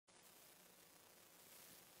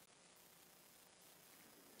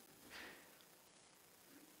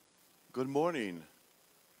Good morning,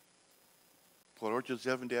 Port Orchard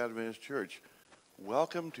Seventh-day Adventist Church.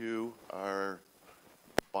 Welcome to our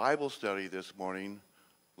Bible study this morning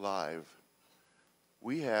live.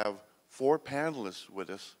 We have four panelists with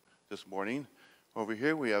us this morning. Over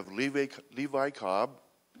here we have Levi Cobb.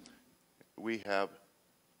 We have,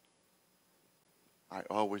 I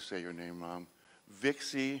always say your name wrong,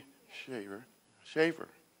 Vixie Shaver.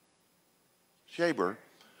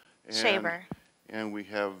 And we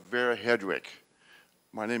have Vera Hedrick.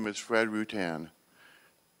 My name is Fred Rutan.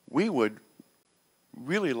 We would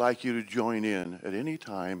really like you to join in at any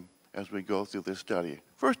time as we go through this study.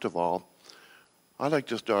 First of all, I'd like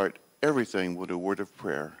to start everything with a word of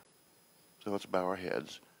prayer. So let's bow our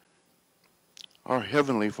heads. Our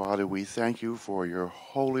Heavenly Father, we thank you for your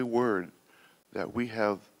holy word that we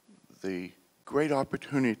have the great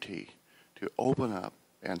opportunity to open up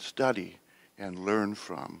and study and learn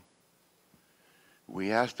from.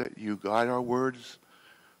 We ask that you guide our words,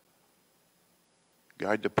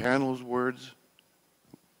 guide the panel's words,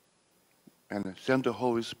 and send the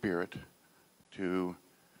Holy Spirit to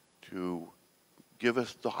give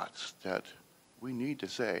us thoughts that we need to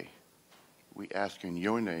say. We ask in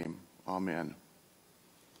your name, amen.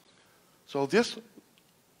 So this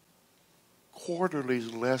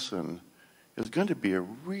quarterly's lesson is going to be a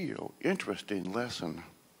real interesting lesson.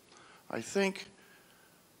 I think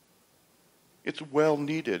it's well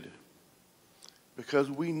needed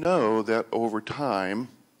because we know that over time,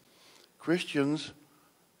 Christians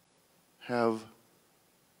have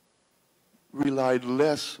relied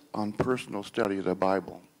less on personal study of the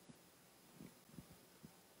Bible.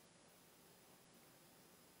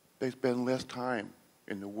 They spend less time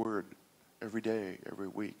in the Word every day, every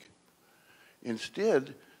week.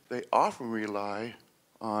 Instead, they often rely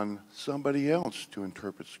on somebody else to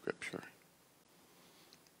interpret Scripture.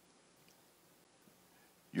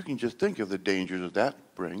 You can just think of the dangers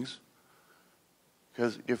that brings.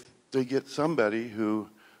 Because if they get somebody who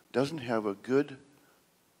doesn't have a good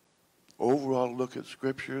overall look at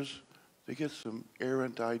Scriptures, they get some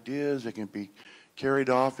errant ideas. They can be carried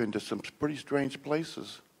off into some pretty strange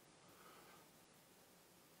places.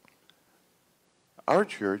 Our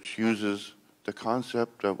church uses the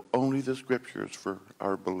concept of only the Scriptures for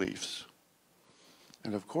our beliefs.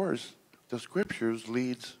 And of course, the Scriptures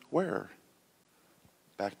leads where?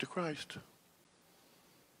 Back to Christ.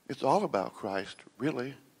 It's all about Christ,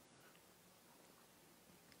 really.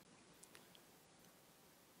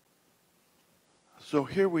 So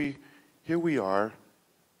here we are.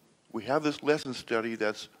 We have this lesson study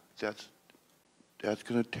that's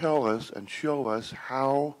going to tell us and show us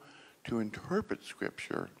how to interpret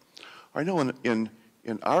Scripture. I know in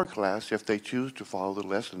our class, if they choose to follow the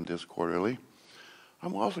lesson this quarterly,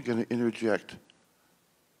 I'm also going to interject.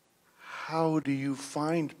 How do you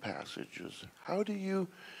find passages? How do you,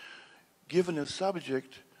 given a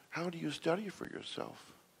subject, how do you study for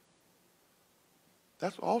yourself?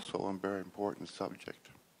 That's also a very important subject.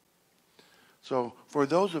 So for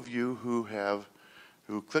those of you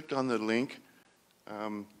who clicked on the link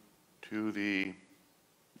to the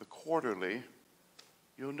quarterly,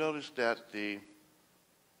 you'll notice that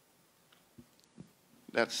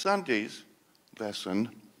that Sunday's lesson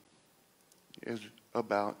is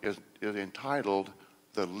entitled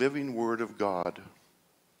The Living Word of God.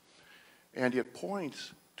 And it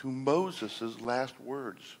points to Moses' last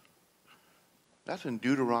words. That's in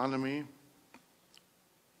Deuteronomy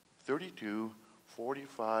 32,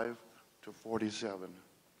 45 to 47.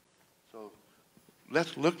 So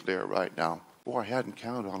let's look there right now. Boy, I hadn't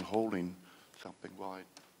counted on holding something while I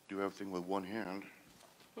do everything with one hand.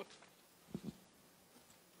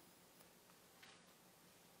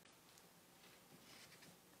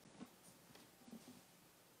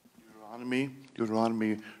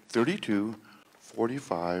 Deuteronomy 32,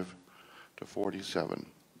 45 to 47.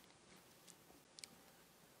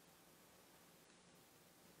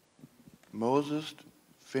 Moses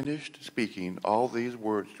finished speaking all these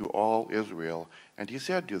words to all Israel, and he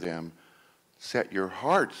said to them, "Set your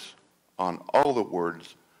hearts on all the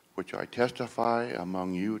words which I testify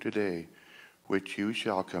among you today, which you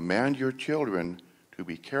shall command your children to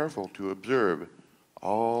be careful to observe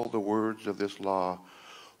all the words of this law.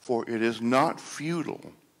 For it is not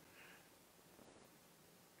futile,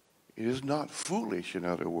 it is not foolish, in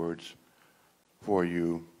other words, for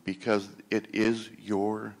you, because it is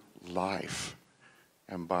your life.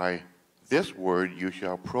 And by this word you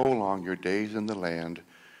shall prolong your days in the land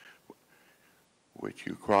which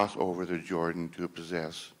you cross over the Jordan to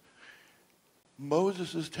possess."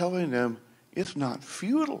 Moses is telling them it's not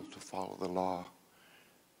futile to follow the law.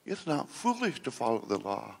 It's not foolish to follow the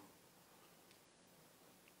law.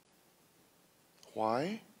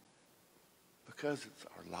 Why? Because it's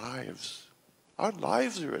our lives. Our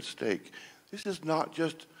lives are at stake. This is not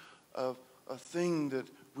just a thing that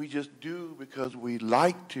we just do because we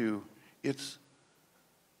like to. It's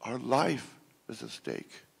our life is at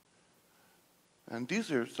stake. And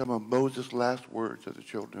these are some of Moses' last words to the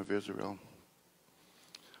children of Israel.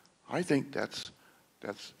 I think that's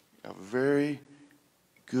a very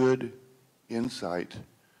good insight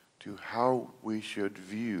to how we should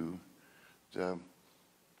view the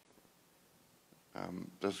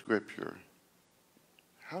Scripture.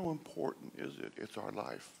 How important is it? It's our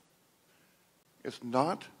life. It's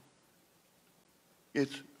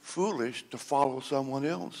foolish to follow someone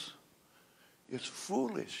else. It's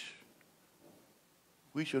foolish.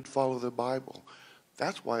 We should follow the Bible.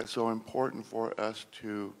 That's why it's so important for us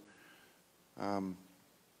to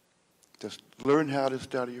just learn how to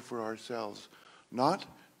study for ourselves. Not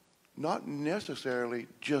necessarily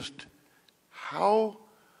just how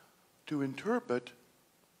to interpret,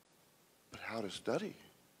 but how to study.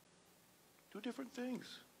 Two different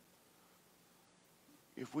things.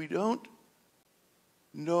 If we don't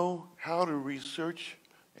know how to research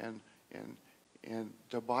and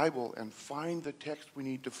the Bible and find the text we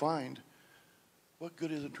need to find, what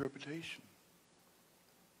good is interpretation?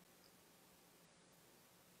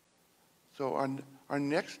 So our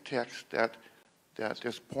next text that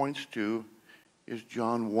this points to is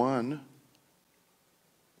John 1,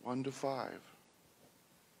 1 to 5.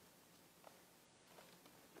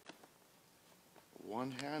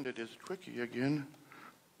 One-handed is tricky again.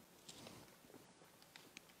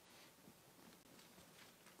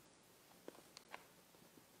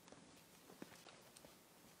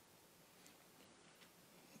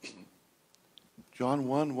 John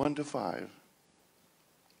 1, 1 to 5.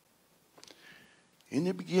 In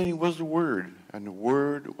the beginning was the Word, and the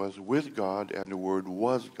Word was with God, and the Word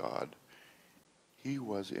was God. He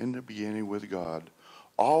was in the beginning with God.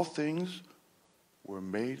 All things were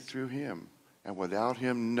made through him, and without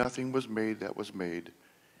him nothing was made that was made.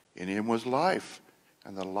 In him was life,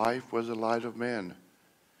 and the life was the light of men.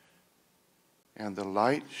 And the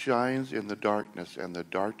light shines in the darkness, and the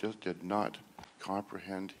darkness did not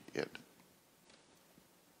comprehend it.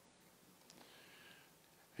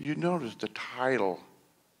 You notice the title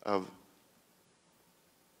of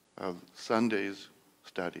Sunday's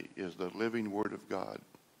study is The Living Word of God.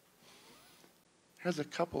 Has a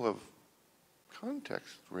couple of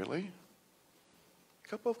contexts, really. A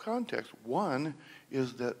couple of contexts. One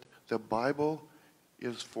is that the Bible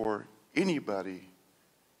is for anybody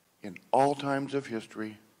in all times of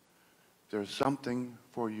history. There's something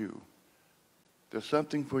for you. There's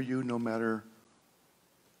something for you no matter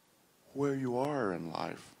where you are in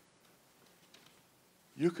life.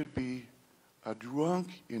 You could be a drunk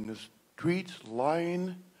in the streets,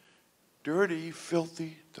 lying, dirty,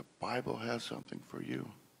 filthy. The Bible has something for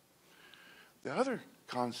you. The other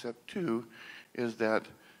concept, too, is that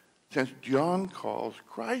since John calls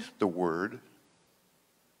Christ the Word,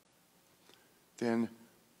 then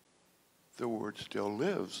the Word still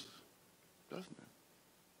lives, doesn't it?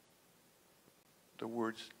 The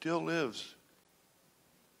Word still lives.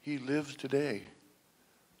 He lives today.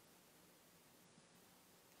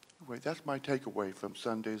 Anyway, that's my takeaway from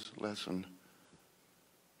Sunday's lesson.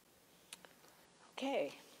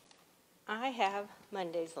 Okay, I have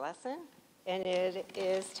Monday's lesson, and it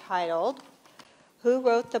is titled, Who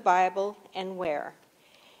Wrote the Bible and Where?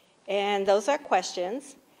 And those are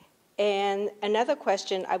questions. And another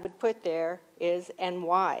question I would put there is, and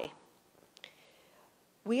why?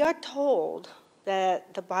 We are told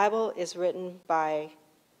that the Bible is written by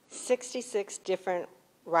 66 different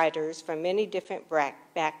writers from many different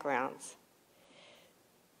backgrounds.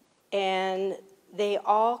 And they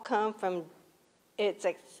all come from, it's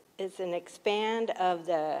an expand of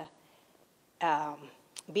the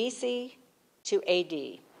BC to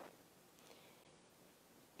AD.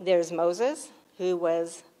 There's Moses, who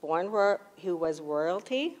was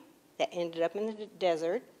royalty that ended up in the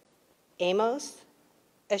desert. Amos,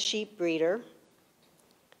 a sheep breeder.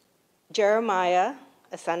 Jeremiah,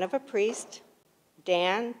 a son of a priest.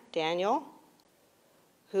 Daniel,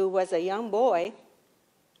 who was a young boy,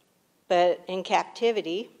 but in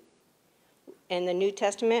captivity. In the New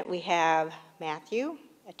Testament, we have Matthew,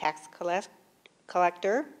 a tax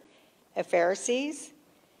collector, a Pharisee,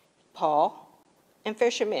 Paul, and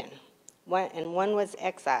fishermen. One was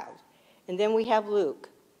exiled. And then we have Luke,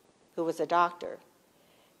 who was a doctor.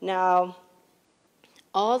 Now,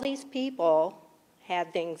 all these people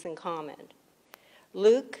had things in common.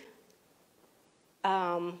 Luke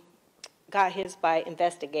got his by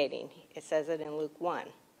investigating. It says it in Luke 1.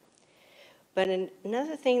 But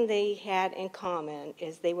another thing they had in common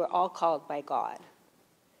is they were all called by God.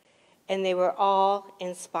 And they were all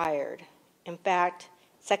inspired. In fact,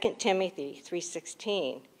 2 Timothy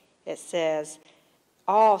 3:16, it says,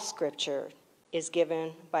 all Scripture is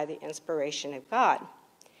given by the inspiration of God.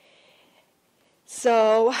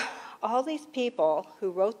 So all these people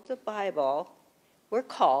who wrote the Bible were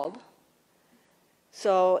called.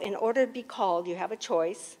 So in order to be called, you have a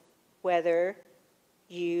choice whether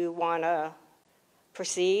you want to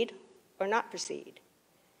proceed or not proceed.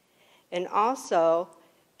 And also,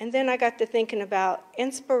 and then I got to thinking about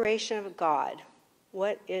inspiration of God.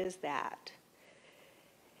 What is that?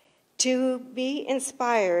 To be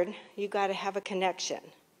inspired, you got to have a connection,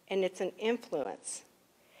 and it's an influence.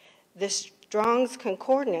 The Strong's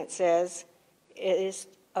Concordance says it is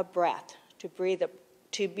a breath, to breathe,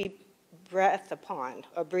 to be breath upon,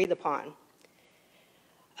 or breathe upon.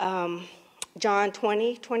 John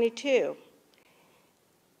 20:22.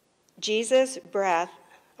 Jesus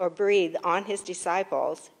breathed on his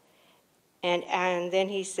disciples, and then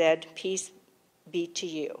he said, peace be to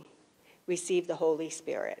you. Receive the Holy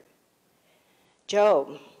Spirit.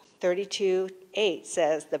 Job 32:8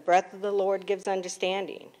 says, the breath of the Lord gives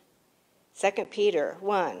understanding. 2 Peter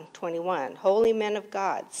 1:21, holy men of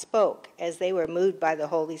God spoke as they were moved by the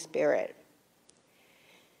Holy Spirit.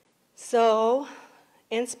 So,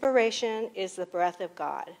 inspiration is the breath of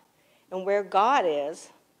God. And where God is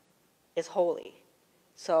holy.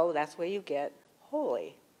 So that's where you get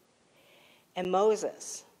holy. And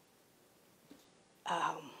Moses,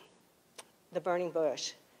 the burning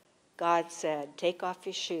bush, God said, take off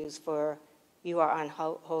your shoes, for you are on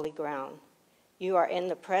holy ground. You are in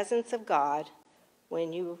the presence of God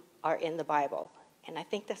when you are in the Bible. And I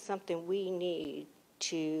think that's something we need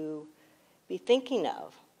to be thinking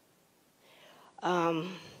of.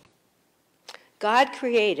 God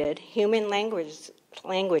created human languages,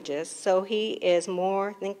 so he is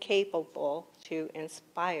more than capable to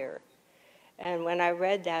inspire. And when I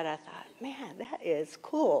read that, I thought, man, that is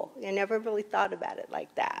cool. I never really thought about it like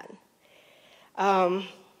that.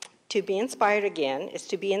 To be inspired again is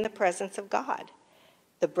to be in the presence of God.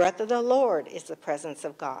 The breath of the Lord is the presence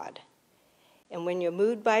of God. And when you're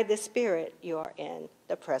moved by the Spirit, you are in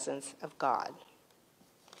the presence of God.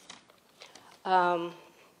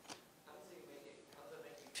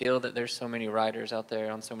 Feel that there's so many writers out there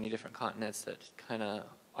on so many different continents that kind of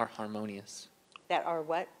are harmonious. That are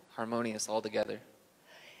what? Harmonious all together.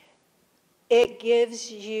 It gives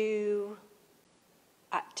you,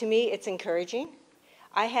 to me, it's encouraging.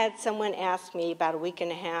 I had someone ask me about a week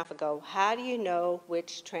and a half ago, how do you know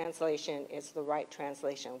which translation is the right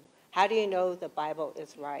translation? How do you know the Bible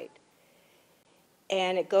is right?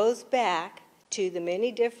 And it goes back to the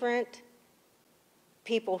many different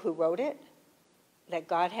people who wrote it that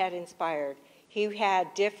God had inspired. He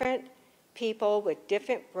had different people with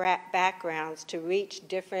different backgrounds to reach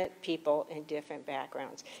different people in different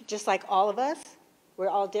backgrounds. Just like all of us, we're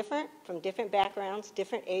all different from different backgrounds,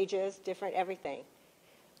 different ages, different everything.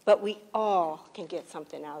 But we all can get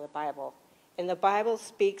something out of the Bible. And the Bible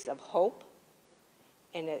speaks of hope,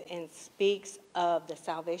 and it speaks of the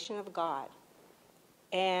salvation of God.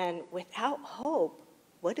 And without hope,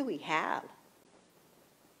 what do we have?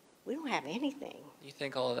 We don't have anything. You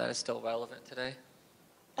think all of that is still relevant today?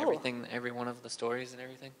 Oh. Everything, every one of the stories and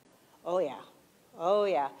everything? Oh, yeah. Oh,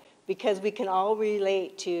 yeah. Because we can all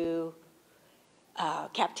relate to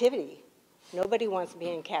captivity. Nobody wants to be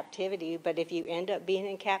in captivity, but if you end up being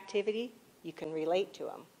in captivity, you can relate to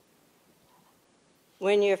them.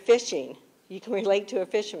 When you're fishing, you can relate to a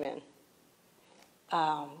fisherman.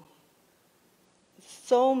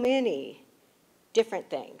 So many different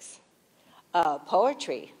things.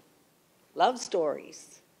 Poetry, love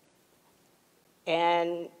stories.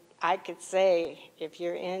 And I could say, if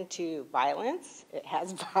you're into violence, it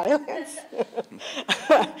has violence.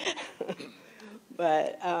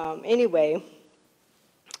 But anyway,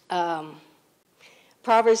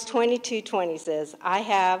 Proverbs 22:20 says, I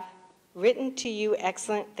have written to you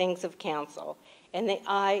excellent things of counsel, and the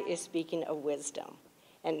eye is speaking of wisdom.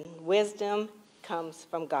 And wisdom comes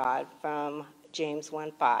from God, from James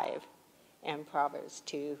 1:5 and Proverbs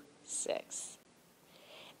 2:6.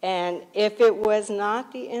 And if it was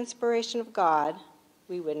not the inspiration of God,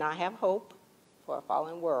 we would not have hope for a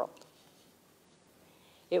fallen world.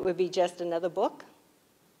 It would be just another book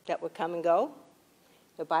that would come and go.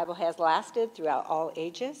 The Bible has lasted throughout all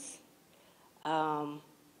ages.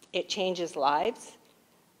 It changes lives.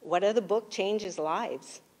 What other book changes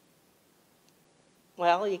lives?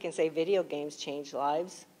 Well, you can say video games change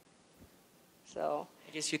lives. So,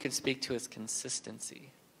 I guess you can speak to its consistency,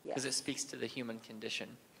 because yes. it speaks to the human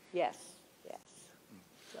condition. Yes,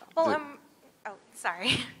 Well, the- oh,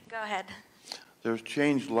 sorry. Go ahead. there's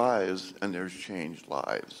changed lives and there's changed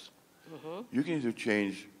lives. Mm-hmm. You can either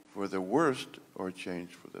change for the worst or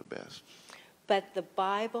change for the best. But the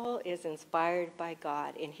Bible is inspired by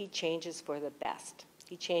God, and he changes for the best.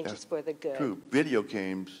 He changes That's for the good. True. Video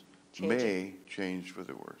games Change it. may change for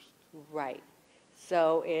the worst. Right.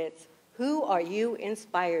 So it's, who are you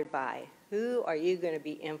inspired by? Who are you going to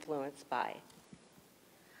be influenced by?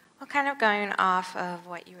 Well, kind of going off of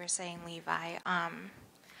what you were saying, Levi,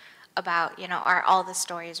 about, are all the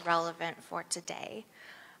stories relevant for today?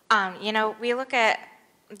 We look at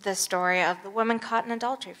the story of the woman caught in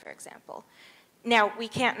adultery, for example. Now, we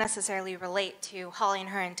can't necessarily relate to hauling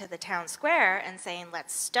her into the town square and saying,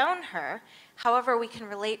 let's stone her. However, we can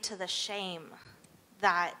relate to the shame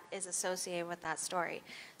that is associated with that story.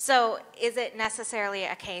 So is it necessarily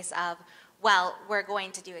a case of, well, we're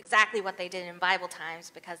going to do exactly what they did in Bible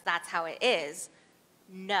times because that's how it is?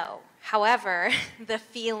 No. However, the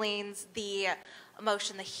feelings, the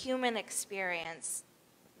emotion, the human experience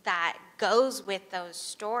that goes with those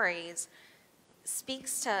stories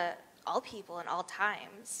speaks to all people in all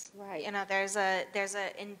times. Right. There's a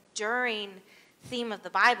enduring theme of the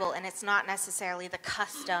Bible, and it's not necessarily the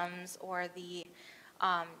customs or the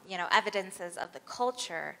evidences of the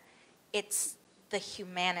culture. It's the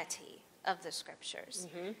humanity of the scriptures.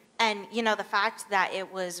 Mm-hmm. And the fact that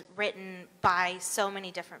it was written by so many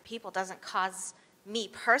different people doesn't cause me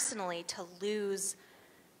personally to lose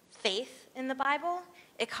faith in the Bible.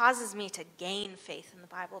 It causes me to gain faith in the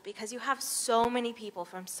Bible because you have so many people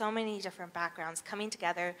from so many different backgrounds coming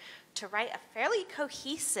together to write a fairly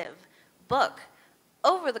cohesive book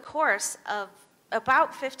over the course of about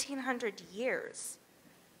 1,500 years.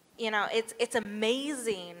 It's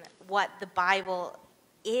amazing what the Bible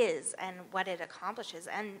is and what it accomplishes.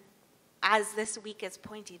 And as this week is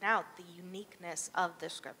pointing out, the uniqueness of the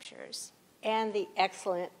scriptures. And the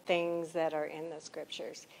excellent things that are in the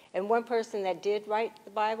scriptures. And one person that did write the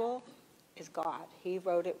Bible is God. He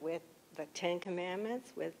wrote it with the Ten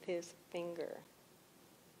Commandments with his finger.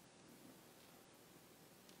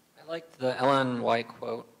 I liked the Ellen White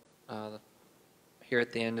quote here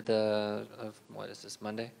at the end of what is this,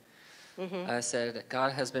 Monday? Mm-hmm. Said,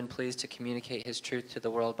 God has been pleased to communicate his truth to the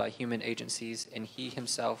world by human agencies, and he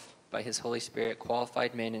himself, by his Holy Spirit,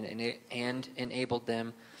 qualified men and enabled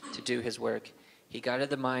them to do his work. He guided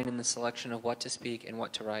the mind in the selection of what to speak and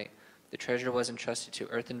what to write. The treasure was entrusted to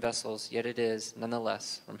earthen vessels, yet it is,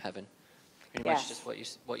 nonetheless, from heaven. Pretty much just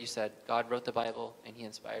what you said. God wrote the Bible, and he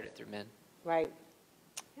inspired it through men. Right.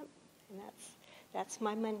 Yep. And that's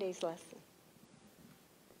my Monday's lesson.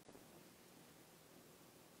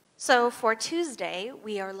 So for Tuesday,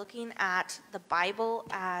 we are looking at the Bible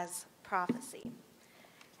as prophecy.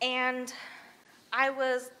 And I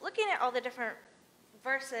was looking at all the different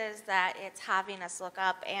verses that it's having us look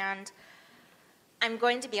up, and I'm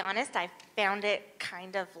going to be honest, I found it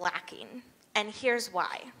kind of lacking. And here's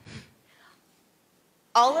why.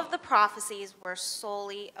 All of the prophecies were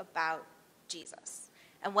solely about Jesus.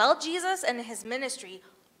 And while Jesus and his ministry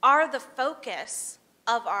are the focus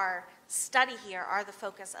of our study here, are the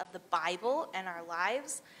focus of the Bible and our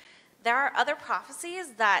lives, there are other prophecies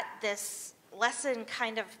that this lesson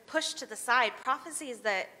kind of pushed to the side, prophecies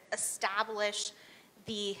that establish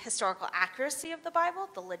the historical accuracy of the Bible,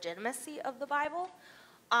 the legitimacy of the Bible.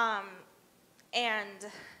 And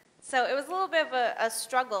so it was a little bit of a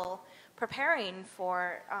struggle preparing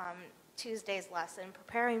for Tuesday's lesson,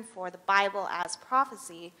 preparing for the Bible as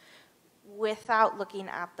prophecy without looking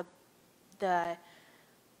at the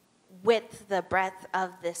width, the breadth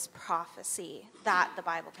of this prophecy that the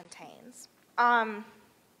Bible contains.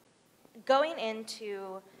 Going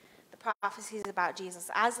into the prophecies about Jesus,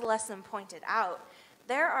 as the lesson pointed out,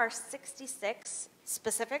 there are 66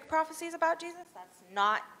 specific prophecies about Jesus. That's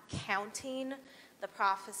not counting the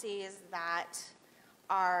prophecies that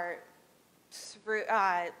are through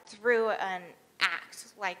an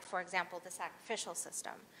act, like, for example, the sacrificial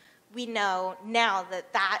system. We know now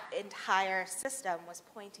that that entire system was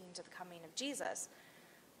pointing to the coming of Jesus,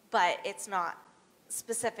 but it's not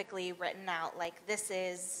specifically written out like this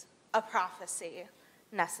is a prophecy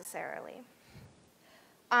necessarily.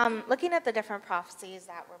 Looking at the different prophecies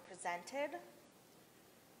that were presented,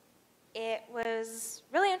 it was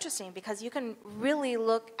really interesting because you can really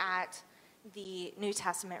look at the New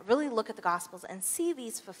Testament, really look at the Gospels and see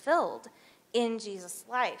these fulfilled in Jesus'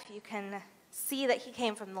 life. You can see that he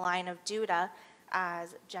came from the line of Judah,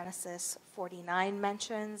 as Genesis 49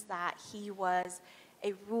 mentions, that he was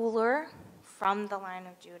a ruler from the line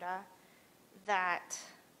of Judah, that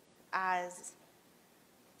as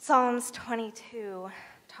Psalms 22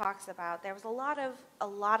 talks about there was a lot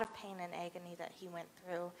of pain and agony that he went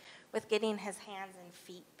through with getting his hands and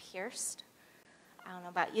feet pierced. I don't know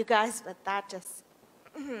about you guys, but that just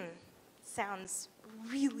sounds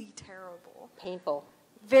really terrible. Painful.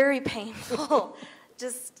 Very painful.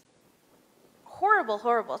 Just horrible,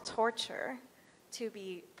 horrible torture, to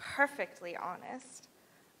be perfectly honest.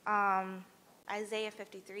 Isaiah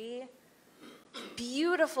 53,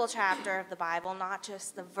 beautiful chapter of the Bible, not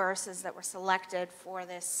just the verses that were selected for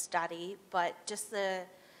this study, but just the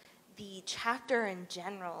chapter in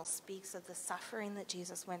general speaks of the suffering that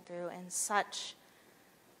Jesus went through in such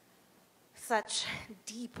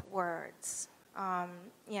deep words.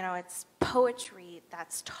 It's poetry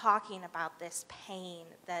that's talking about this pain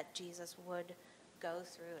that Jesus would go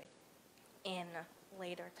through in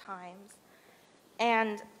later times.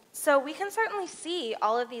 And so we can certainly see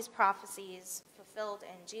all of these prophecies fulfilled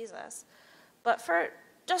in Jesus. But for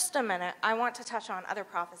just a minute, I want to touch on other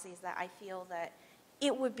prophecies that I feel that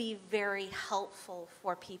it would be very helpful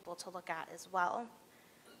for people to look at as well.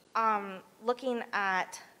 Looking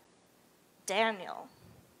at Daniel.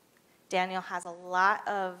 Daniel has a lot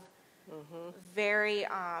of very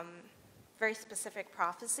specific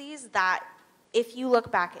prophecies that if you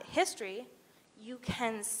look back at history, you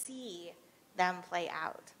can see them play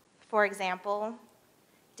out. For example,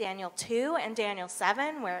 Daniel 2 and Daniel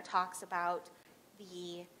 7, where it talks about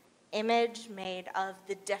the image made of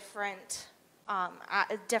the different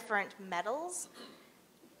metals,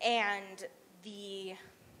 and the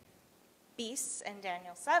beasts in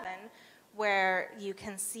Daniel 7, where you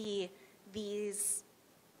can see these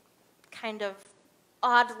kind of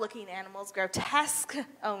odd-looking animals, grotesque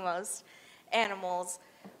almost animals,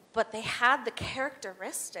 but they had the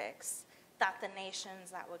characteristics that the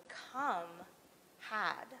nations that would come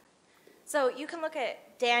had. So you can look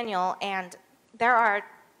at Daniel, and there are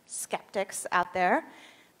skeptics out there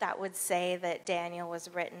that would say that Daniel was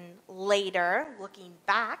written later, looking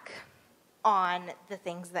back on the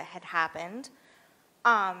things that had happened.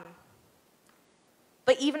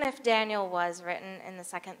 But even if Daniel was written in the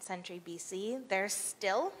 2nd century BC, there's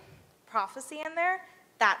still prophecy in there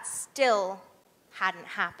that still hadn't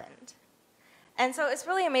happened. And so it's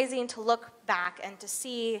really amazing to look back and to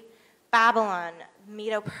see Babylon,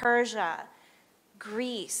 Medo-Persia,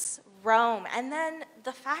 Greece, Rome, and then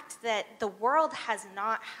the fact that the world has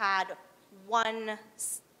not had one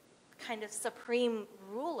kind of supreme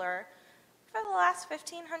ruler for the last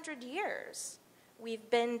 1,500 years. We've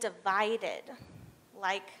been divided,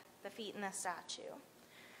 like the feet in the statue.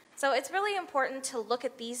 So it's really important to look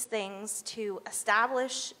at these things to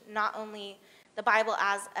establish not only the Bible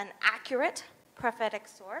as an accurate prophetic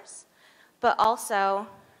source, but also,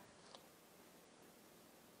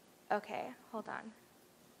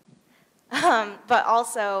 but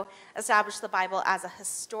also establish the Bible as a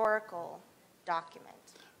historical document.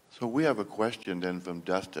 So we have a question then from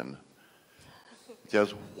Dustin. It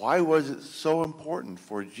says, why was it so important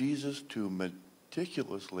for Jesus to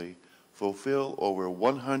meticulously fulfill over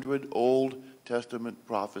 100 Old Testament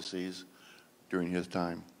prophecies during his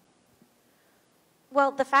time?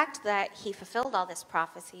 Well, the fact that he fulfilled all these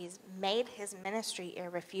prophecies made his ministry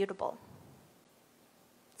irrefutable.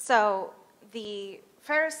 So the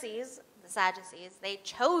Pharisees, the Sadducees, they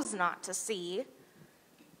chose not to see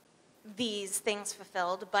these things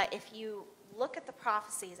fulfilled, but if you look at the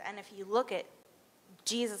prophecies and if you look at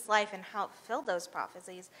Jesus' life and how it fulfilled those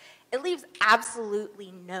prophecies, it leaves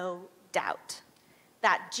absolutely no doubt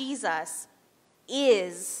that Jesus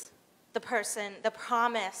is the person, the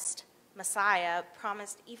promised Messiah,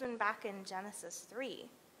 promised even back in Genesis 3.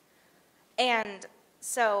 And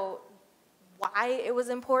so why it was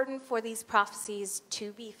important for these prophecies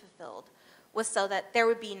to be fulfilled was so that there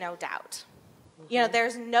would be no doubt.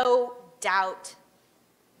 There's no doubt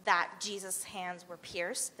that Jesus' hands were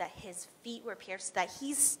pierced, that his feet were pierced, that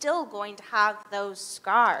he's still going to have those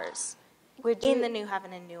scars in the new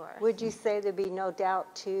heaven and new earth. Would you say there'd be no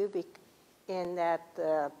doubt, too, in that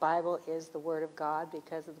the Bible is the Word of God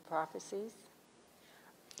because of the prophecies?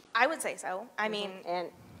 I would say so. I mean... And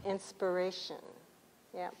inspiration,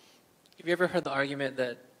 yeah. Have you ever heard the argument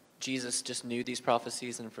that Jesus just knew these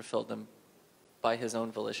prophecies and fulfilled them by his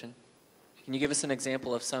own volition? Can you give us an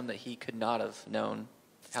example of some that he could not have known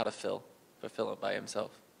how to fulfill it by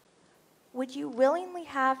himself? Would you willingly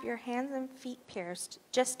have your hands and feet pierced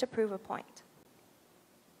just to prove a point?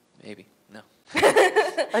 Maybe. No.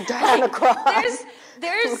 A die on the cross.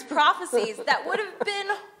 There's prophecies that would have been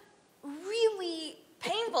really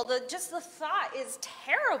painful. Just the thought is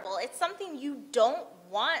terrible. It's something you don't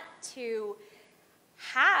want to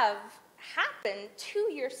have happen to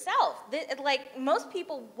yourself. Like, most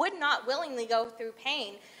people would not willingly go through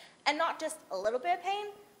pain, and not just a little bit of pain,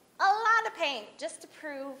 a lot of pain, just to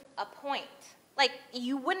prove a point. Like,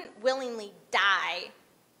 you wouldn't willingly die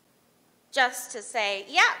just to say,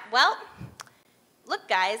 yeah, well, look,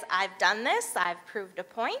 guys, I've done this, I've proved a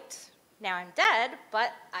point, now I'm dead,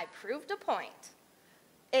 but I proved a point.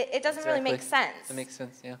 It doesn't really make sense. That makes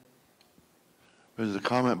sense, yeah. There's a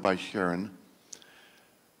comment by Sharon.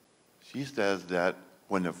 She says that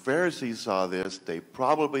when the Pharisees saw this, they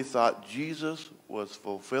probably thought Jesus was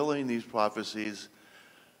fulfilling these prophecies,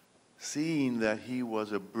 seeing that he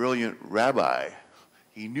was a brilliant rabbi.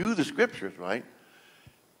 He knew the scriptures, right?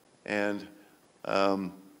 And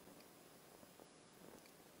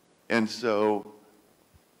so...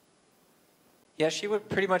 Yeah, she would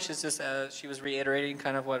pretty much is just, she was reiterating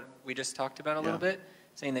kind of what we just talked about a little bit,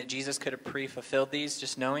 saying that Jesus could have pre-fulfilled these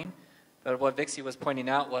just knowing. But what Vixie was pointing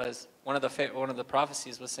out was one of the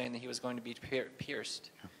prophecies was saying that he was going to be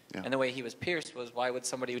pierced. Yeah. And the way he was pierced was, why would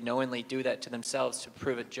somebody knowingly do that to themselves to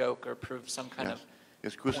prove a joke or prove some kind of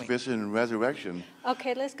It's crucifixion and resurrection.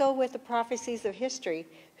 Okay, let's go with the prophecies of history.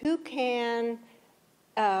 Who can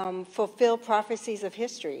fulfill prophecies of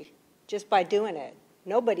history just by doing it?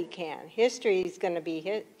 Nobody can. History is going to be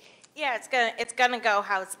hit. Yeah, it's gonna go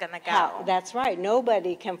how it's gonna go. That's right.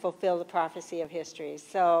 Nobody can fulfill the prophecy of history.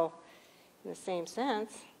 So, in the same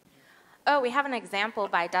sense. Oh, we have an example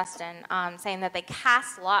by Dustin saying that they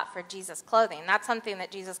cast lot for Jesus' clothing. That's something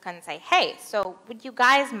that Jesus couldn't say, hey, so would you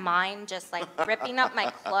guys mind just like ripping up my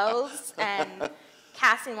clothes and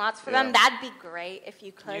casting lots for them? That'd be great if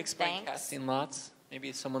you could. Can you explain Thanks. casting lots?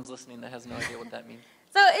 Maybe someone's listening that has no idea what that means.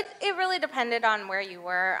 So it really depended on where you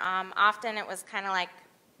were. Often it was kind of like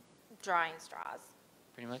drawing straws.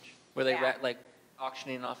 Pretty much? Were they like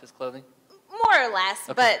auctioning off his clothing? More or less,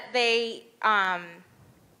 okay. But they,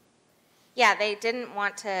 they didn't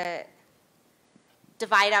want to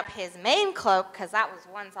divide up his main cloak because that was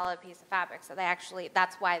one solid piece of fabric. So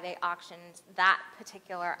that's why they auctioned that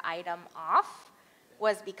particular item off,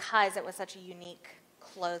 was because it was such a unique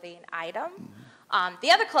clothing item.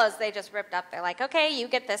 The other clothes they just ripped up. They're like, okay, you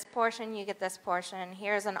get this portion, you get this portion.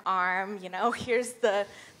 Here's an arm, here's the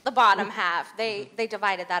bottom half. They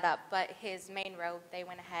divided that up. But his main robe, they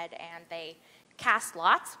went ahead and they cast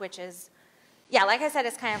lots, which is, like I said,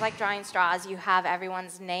 it's kind of like drawing straws. You have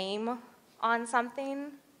everyone's name on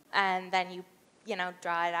something, and then you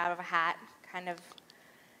draw it out of a hat, kind of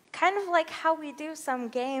like how we do some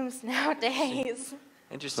games nowadays.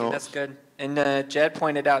 Interesting. That's good. And Jed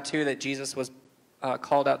pointed out too that Jesus was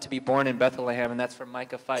called out to be born in Bethlehem, and that's from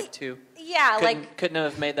Micah 5:2. Yeah, couldn't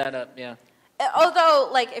have made that up. Yeah.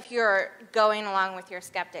 Although, if you're going along with your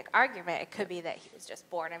skeptic argument, it could be that he was just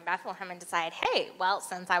born in Bethlehem and decided, hey, well,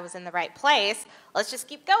 since I was in the right place, let's just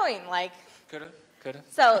keep going. Could have.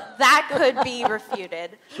 So that could be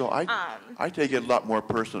refuted. So I take it a lot more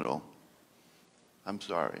personal. I'm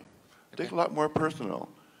sorry. I take it a lot more personal.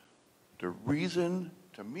 The reason,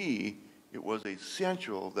 to me, it was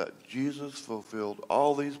essential that Jesus fulfilled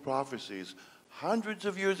all these prophecies hundreds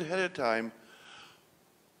of years ahead of time,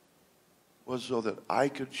 was so that I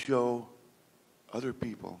could show other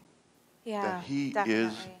people that he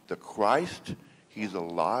is the Christ, he's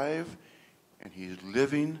alive, and he's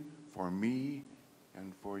living for me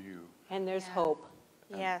and for you. And there's hope.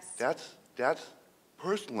 Yes. That's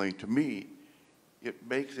personally, to me, it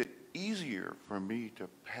makes it easier for me to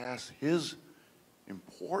pass his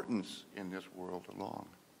importance in this world along.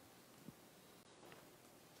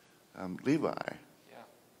 Levi. Yeah.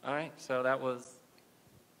 All right. So that was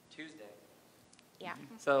Tuesday. Yeah.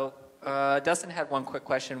 So Dustin had one quick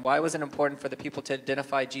question. Why was it important for the people to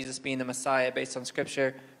identify Jesus being the Messiah based on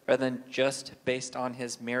Scripture rather than just based on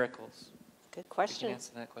his miracles? Good question. You can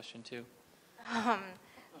answer that question too.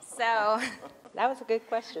 So that was a good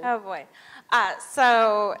question. Oh boy.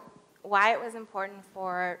 So why it was important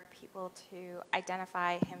for people to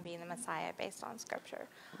identify him being the Messiah based on Scripture?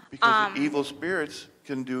 Because the evil spirits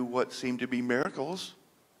can do what seem to be miracles.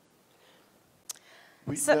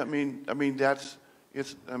 It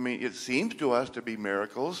seems to us to be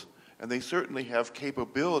miracles, and they certainly have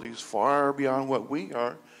capabilities far beyond what we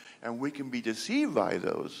are, and we can be deceived by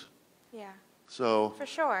those. Yeah. So for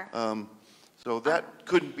sure. So that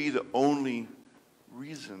couldn't be the only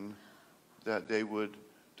reason that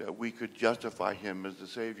we could justify him as the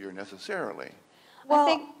Savior necessarily.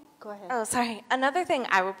 Well, go ahead. Oh, sorry. Another thing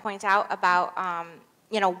I would point out about,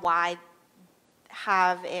 why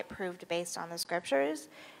have it proved based on the Scriptures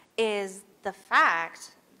is the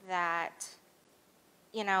fact that,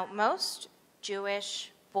 most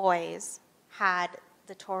Jewish boys had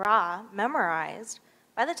the Torah memorized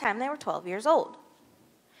by the time they were 12 years old.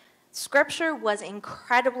 Scripture was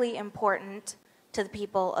incredibly important to the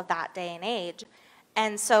people of that day and age.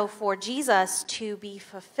 And so for Jesus to be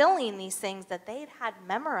fulfilling these things that they'd had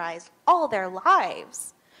memorized all their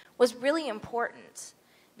lives was really important,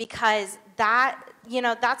 because that,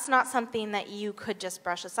 that's not something that you could just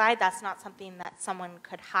brush aside. That's not something that someone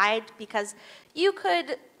could hide, because you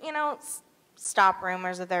could, stop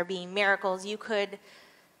rumors of there being miracles. You could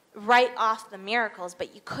write off the miracles,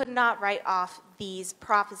 but you could not write off these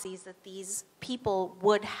prophecies that these people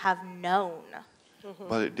would have known.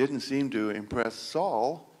 But it didn't seem to impress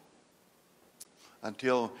Saul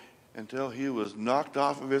until he was knocked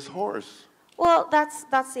off of his horse. Well,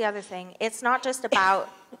 that's the other thing. It's not just about...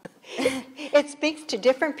 It speaks to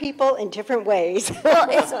different people in different ways. Well,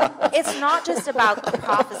 it's not just about the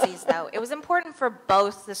prophecies, though. It was important for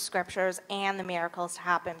both the scriptures and the miracles to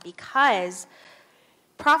happen, because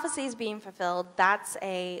prophecies being fulfilled,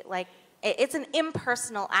 it's an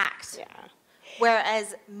impersonal act. Yeah.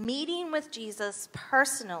 Whereas meeting with Jesus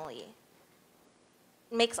personally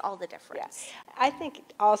makes all the difference. Yes. I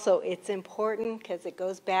think also it's important because it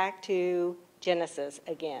goes back to Genesis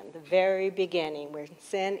again, the very beginning, where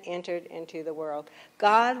sin entered into the world.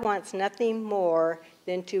 God wants nothing more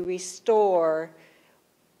than to restore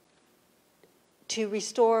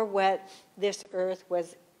what this earth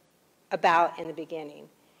was about in the beginning.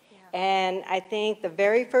 Yeah. And I think the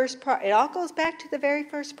very first, it all goes back to the very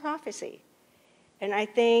first prophecy. And I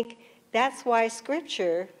think that's why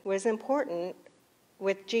Scripture was important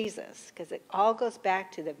with Jesus, because it all goes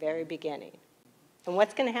back to the very beginning. And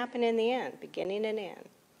what's going to happen in the end, beginning and end.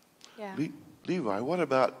 Yeah. Levi, what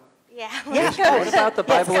about... Yeah. What about the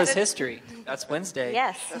Bible as history? That's Wednesday.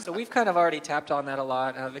 Yes. So we've kind of already tapped on that a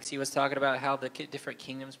lot. Vixie was talking about how the different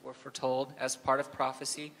kingdoms were foretold as part of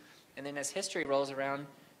prophecy. And then as history rolls around,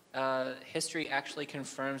 history actually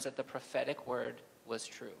confirms that the prophetic word was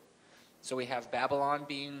true. So we have Babylon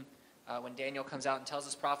being, when Daniel comes out and tells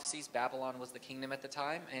us prophecies, Babylon was the kingdom at the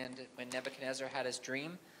time. And when Nebuchadnezzar had his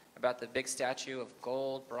dream about the big statue of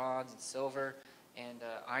gold, bronze, and silver, and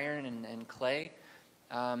iron and clay,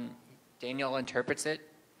 Daniel interprets it.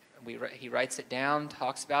 He writes it down,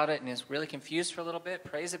 talks about it, and is really confused for a little bit,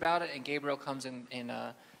 prays about it, and Gabriel comes in and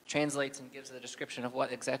translates and gives the description of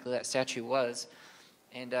what exactly that statue was.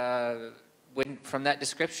 And from that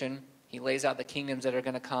description, he lays out the kingdoms that are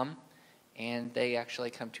going to come, and they actually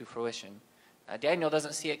come to fruition. Daniel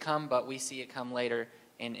doesn't see it come, but we see it come later,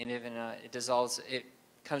 and even it dissolves. It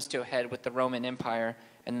comes to a head with the Roman Empire,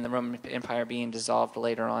 and then the Roman Empire being dissolved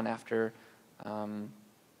later on after some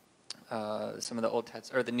of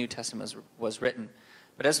the New Testament was written.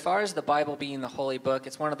 But as far as the Bible being the holy book,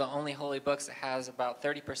 it's one of the only holy books that has about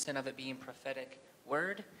 30% of it being prophetic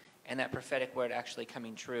word, and that prophetic word actually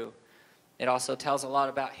coming true. It also tells a lot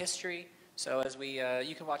about history. So as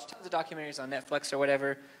you can watch tons of documentaries on Netflix or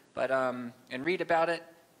whatever, but and read about it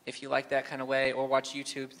if you like that kind of way, or watch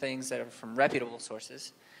YouTube things that are from reputable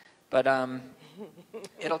sources. But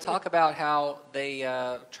it'll talk about how they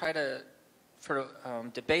try to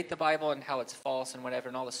debate the Bible and how it's false and whatever,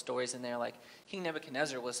 and all the stories in there. Like King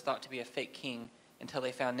Nebuchadnezzar was thought to be a fake king until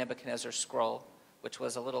they found Nebuchadnezzar's scroll, which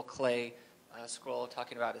was a little clay scroll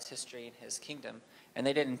talking about his history and his kingdom. And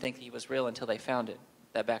they didn't think he was real until they found it.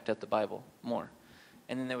 That backed up the Bible more.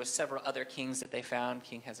 And then there was several other kings that they found,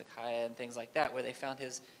 King Hezekiah and things like that, where they found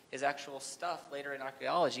his actual stuff later in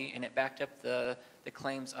archaeology, and it backed up the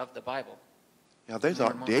claims of the Bible. Yeah, they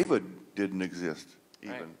thought David didn't exist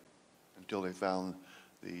even. Right. Until they found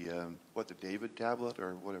the David tablet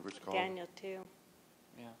or whatever it's called. Daniel 2.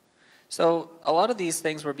 Yeah. So a lot of these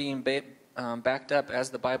things were being backed up as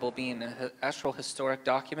the Bible being an actual historic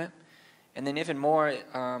document. And then even more,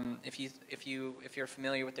 if you're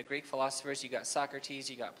familiar with the Greek philosophers, you got Socrates,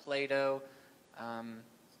 you got Plato.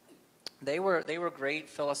 They were great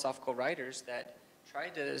philosophical writers that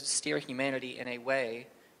tried to steer humanity in a way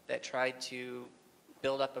that tried to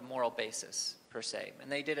build up a moral basis, per se. And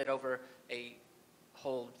they did it over a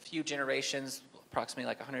whole few generations, approximately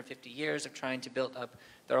like 150 years of trying to build up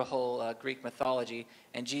their whole Greek mythology.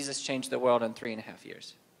 And Jesus changed the world in 3.5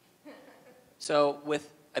 years. So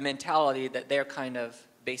with a mentality that they're kind of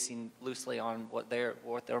basing loosely on what their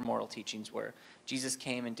moral teachings were. Jesus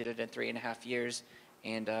came and did it in 3.5 years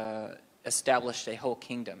and established a whole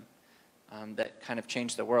kingdom that kind of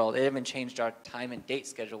changed the world. It even changed our time and date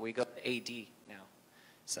schedule. We go to AD now.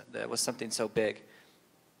 So that was something so big.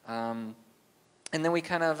 And then we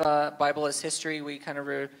kind of, Bible as history, we kind of,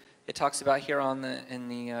 it talks about here in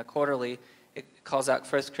the quarterly, it calls out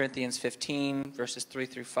 1 Corinthians 15, verses 3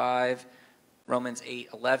 through 5, Romans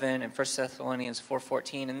 8:11, and 1 Thessalonians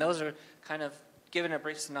 4:14. And those are kind of giving a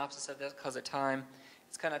brief synopsis of this because of time.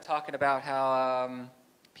 It's kind of talking about how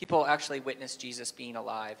people actually witnessed Jesus being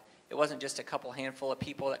alive. It wasn't just a couple handful of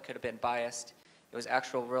people that could have been biased. It was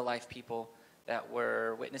actual real-life people that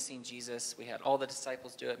were witnessing Jesus. We had all the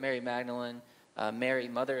disciples do it. Mary Magdalene, Mary,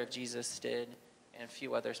 mother of Jesus, did, and a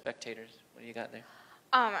few other spectators. What do you got there?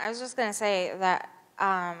 I was just going to say that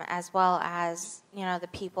as well as, the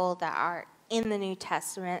people that are in the New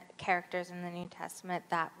Testament, characters in the New Testament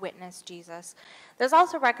that witnessed Jesus. There's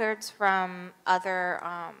also records from other,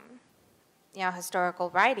 historical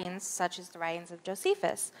writings, such as the writings of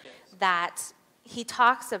Josephus, Yes. that he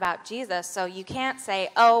talks about Jesus. So you can't say,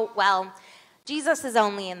 oh, well, Jesus is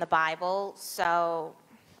only in the Bible, so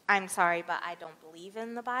I'm sorry, but I don't believe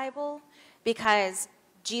in the Bible, because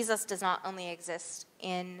Jesus does not only exist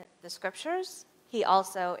in the scriptures, he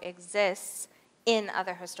also exists in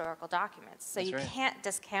other historical documents. So That's you right. can't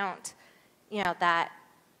discount, that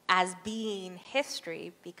as being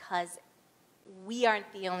history, because we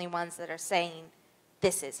aren't the only ones that are saying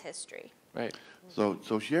this is history. Right.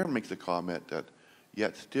 So Sharon makes a comment that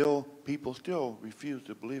yet still, people still refuse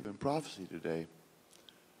to believe in prophecy today.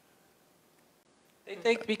 They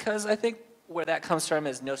think, because I think where that comes from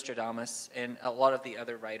is Nostradamus and a lot of the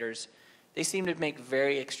other writers. They seem to make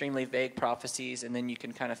very extremely vague prophecies, and then you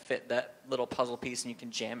can kind of fit that little puzzle piece and you can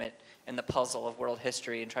jam it in the puzzle of world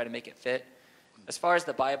history and try to make it fit. As far as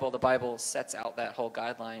the Bible sets out that whole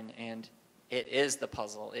guideline, and it is the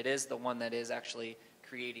puzzle. It is the one that is actually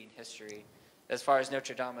creating history. As far as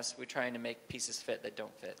Nostradamus, we're trying to make pieces fit that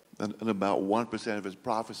don't fit. And about 1% of his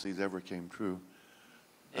prophecies ever came true.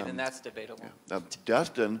 And that's debatable. Yeah.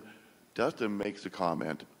 Now, Dustin makes a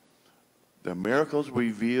comment. The miracles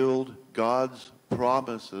revealed God's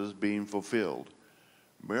promises being fulfilled.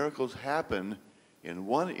 Miracles happen in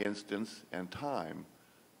one instance and time,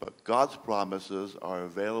 but God's promises are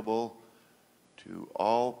available to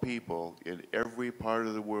all people in every part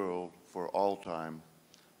of the world for all time.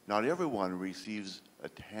 Not everyone receives a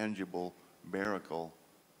tangible miracle,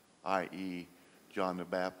 i.e., John the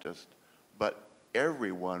Baptist, but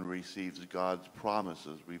everyone receives God's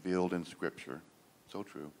promises revealed in Scripture. So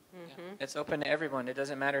true. Yeah. It's open to everyone. It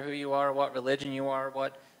doesn't matter who you are, what religion you are,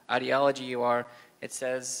 what ideology you are. It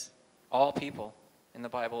says all people in the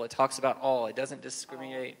Bible. It talks about all. It doesn't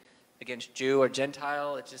discriminate against Jew or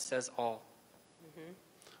Gentile. It just says all.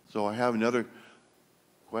 So I have another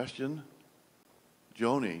question.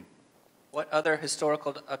 Joni, What other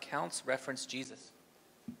historical accounts reference Jesus?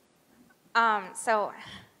 So,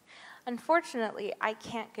 unfortunately, I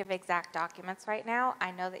can't give exact documents right now.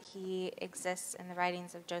 I know that he exists in the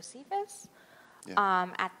writings of Josephus,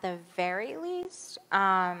 at the very least.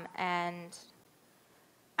 And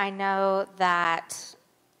I know that,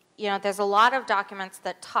 there's a lot of documents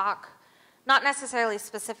that talk not necessarily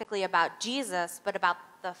specifically about Jesus, but about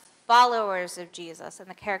the followers of Jesus and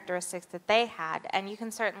the characteristics that they had. And you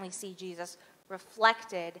can certainly see Jesus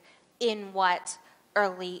reflected in what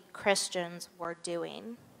early Christians were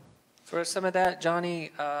doing. For some of that,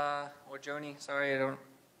 Johnny, or Joni, sorry, I don't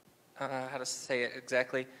know how to say it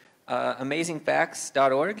exactly,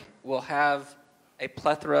 amazingfacts.org will have a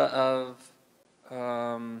plethora of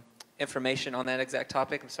information on that exact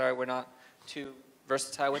topic. I'm sorry, we're not too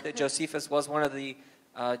versatile with it. Josephus was one of the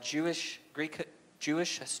Jewish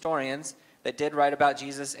historians that did write about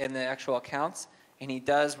Jesus in the actual accounts, and he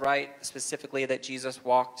does write specifically that Jesus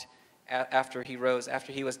walked after he rose,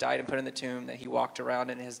 after he was died and put in the tomb, that he walked around,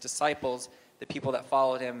 and his disciples, the people that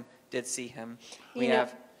followed him, did see him. We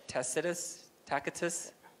have Tacitus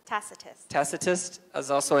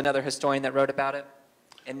is also another historian that wrote about it.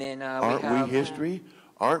 And then aren't we history?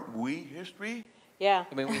 Aren't we history? Yeah.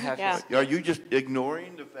 I mean, we have Yeah. history. Are you just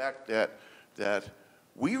ignoring the fact that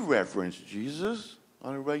we reference Jesus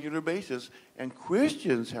on a regular basis, and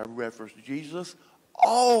Christians have referenced Jesus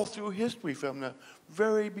all through history from the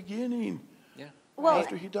very beginning, Yeah. Well,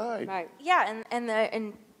 after he died? Right. Yeah, and the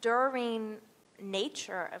enduring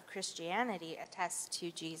nature of Christianity attests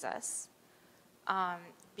to Jesus.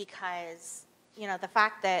 Because, the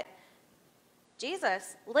fact that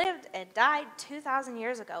Jesus lived and died 2,000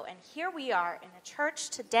 years ago, and here we are in a church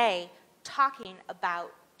today talking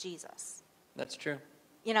about Jesus. That's true.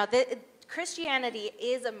 Christianity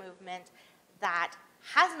is a movement that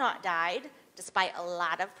has not died, despite a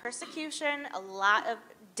lot of persecution, a lot of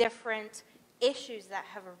different issues that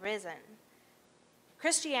have arisen.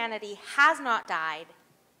 Christianity has not died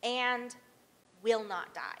and will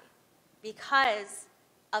not die because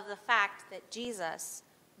of the fact that Jesus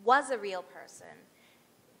was a real person,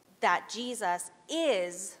 that Jesus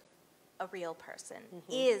is a real person,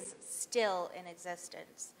 is still in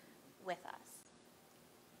existence with us.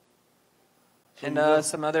 So And you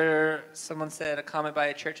know- someone said a comment by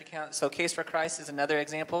a church account. So Case for Christ is another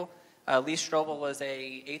example. Lee Strobel was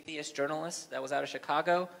a atheist journalist that was out of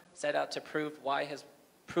Chicago, set out to prove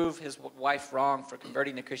his wife wrong for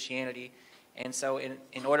converting to Christianity. And so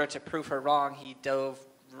in order to prove her wrong, he dove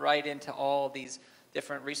right into all these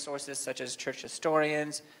different resources such as church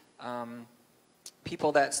historians,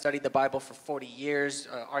 people that studied the Bible for 40 years,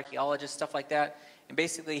 archaeologists, stuff like that. And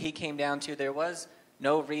basically he came down to there was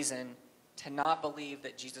no reason to not believe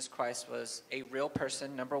that Jesus Christ was a real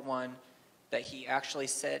person, number one, that he actually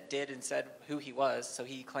said who he was. So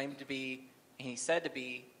he claimed to be, he said to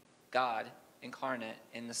be God incarnate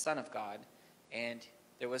and the Son of God. And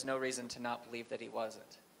there was no reason to not believe that he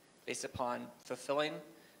wasn't. Based upon fulfilling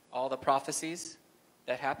all the prophecies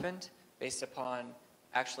that happened, based upon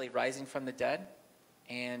actually rising from the dead,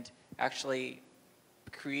 and actually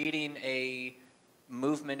creating a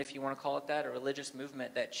movement, if you want to call it that, a religious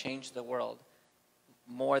movement that changed the world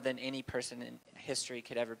more than any person in history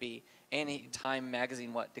could ever be. Any Time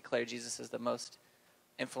magazine declared Jesus as the most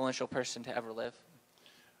influential person to ever live.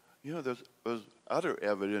 You know, there's other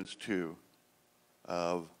evidence, too,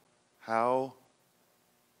 of how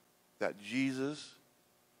that Jesus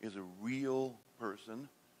is a real person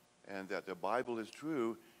and that the Bible is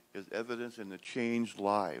true is evidence in the changed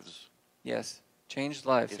lives. Yes, changed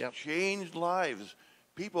lives. It's Yep. changed lives.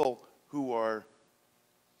 People who are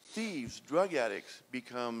thieves, drug addicts,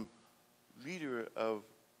 become leader of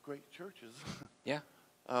great churches. Yeah.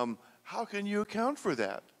 How can you account for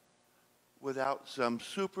that without some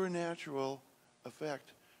supernatural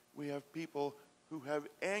effect? We have people who have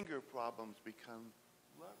anger problems become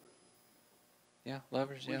lovers. Yeah,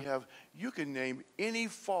 lovers. Yeah. You can name any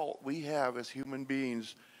fault we have as human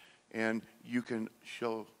beings, and you can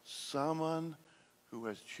show someone who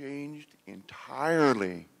has changed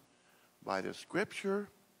entirely by the Scripture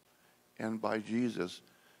and by Jesus.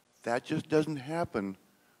 That just doesn't happen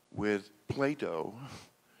with Plato.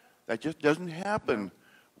 That just doesn't happen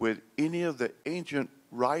with any of the ancient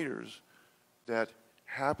writers. That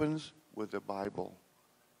happens with the Bible.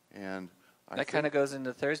 And That kind of goes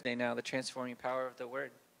into Thursday now, the transforming power of the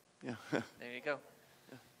Word. Yeah. There you go.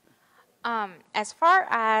 As far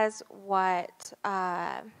as what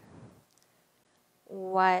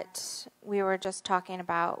we were just talking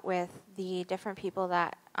about with the different people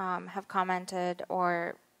that have commented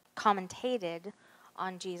or commentated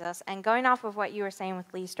on Jesus, and going off of what you were saying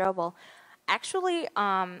with Lee Strobel, actually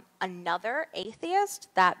another atheist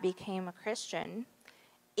that became a Christian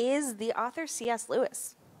is the author C.S.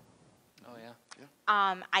 Lewis. Oh, yeah.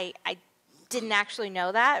 I didn't actually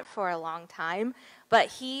know that for a long time, but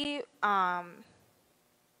he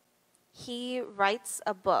writes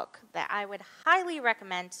a book that I would highly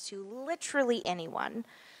recommend to literally anyone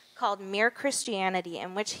called Mere Christianity,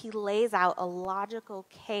 in which he lays out a logical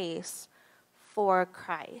case for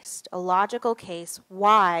Christ, a logical case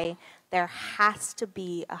why there has to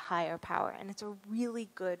be a higher power. And it's a really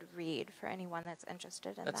good read for anyone that's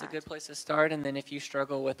interested in that. That's a good place to start. And then if you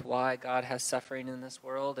struggle with why God has suffering in this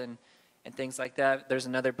world and things like that, there's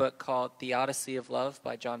another book called The Odyssey of Love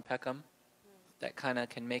by John Peckham that kind of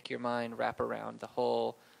can make your mind wrap around the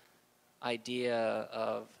whole idea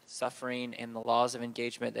of suffering and the laws of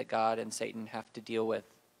engagement that God and Satan have to deal with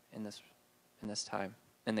in this time,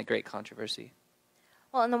 in the great controversy.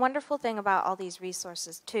 Well, and the wonderful thing about all these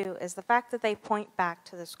resources, too, is the fact that they point back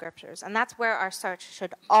to the Scriptures. And that's where our search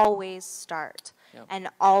should always start and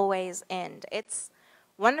always end. It's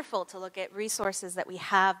wonderful to look at resources that we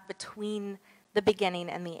have between the beginning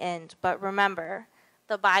and the end. But remember,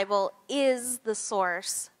 the Bible is the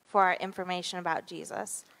source for our information about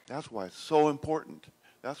Jesus. That's why it's so important.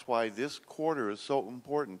 That's why this quarter is so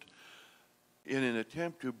important in an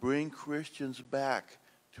attempt to bring Christians back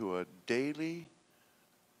to a daily,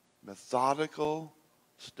 methodical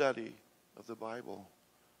study of the Bible.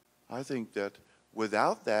 I think that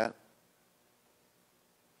without that,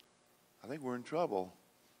 I think we're in trouble.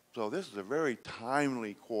 So this is a very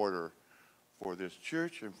timely quarter for this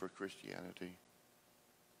church and for Christianity.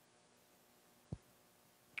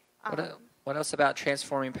 What else about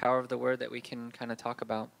transforming power of the Word that we can kind of talk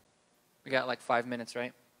about? We got like 5 minutes,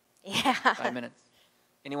 right? Yeah. 5 minutes.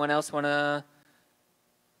 Anyone else want to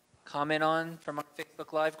comment on from our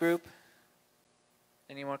Facebook Live group?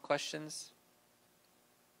 Any more questions?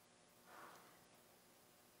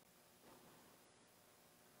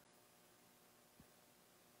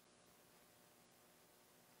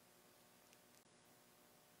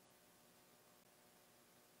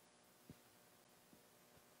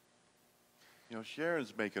 You know,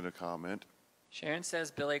 Sharon's making a comment. Sharon says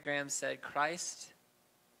Billy Graham said Christ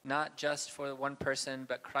not just for one person,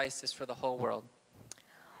 but Christ is for the whole world.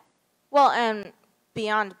 Well, and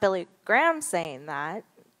beyond Billy Graham saying that,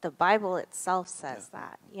 the Bible itself says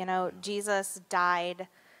that. You know, Jesus died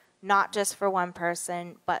not just for one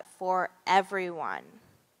person, but for everyone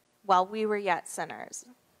while we were yet sinners.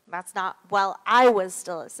 That's not, well, I was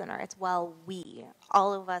still a sinner. It's, well, we,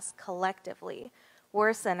 all of us collectively,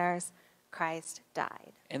 were sinners. Christ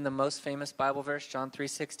died. In the most famous Bible verse, John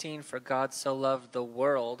 3:16, for God so loved the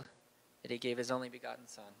world that he gave his only begotten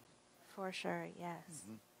Son. For sure, yes.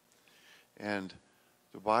 Mm-hmm. And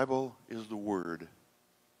the Bible is the Word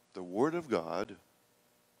of God,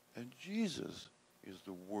 and Jesus is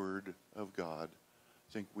the Word of God.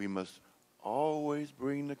 I think we must always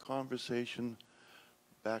bring the conversation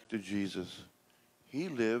back to Jesus. He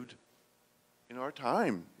lived in our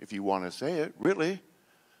time, if you want to say it, really.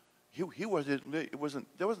 He wasn't,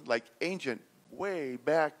 there wasn't like ancient, way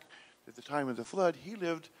back at the time of the flood. He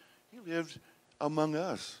lived among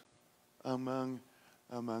us, among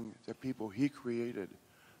the people he created.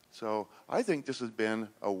 So I think this has been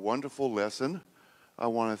a wonderful lesson. I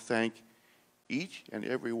want to thank each and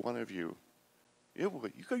every one of you.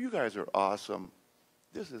 You guys are awesome.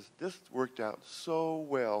 This worked out so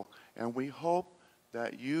well, and we hope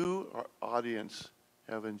that you, our audience,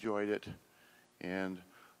 have enjoyed it. And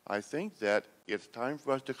I think that it's time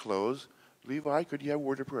for us to close. Levi, could you have a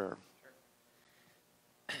word of prayer?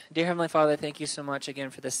 Dear Heavenly Father, thank you so much again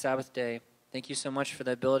for this Sabbath day. Thank you so much for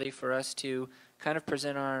the ability for us to kind of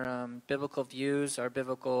present our biblical views, our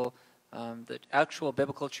biblical, the actual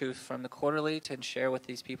biblical truth from the quarterly to share with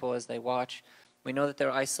these people as they watch. We know that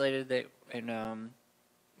they're isolated, and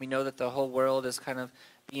we know that the whole world is kind of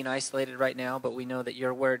being isolated right now, but we know that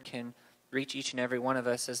your word can reach each and every one of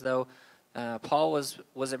us, as though Paul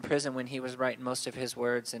was in prison when he was writing most of his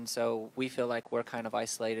words, and so we feel like we're kind of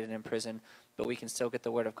isolated and in prison, but we can still get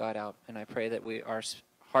the word of God out. And I pray that our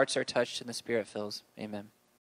hearts are touched and the Spirit fills. Amen.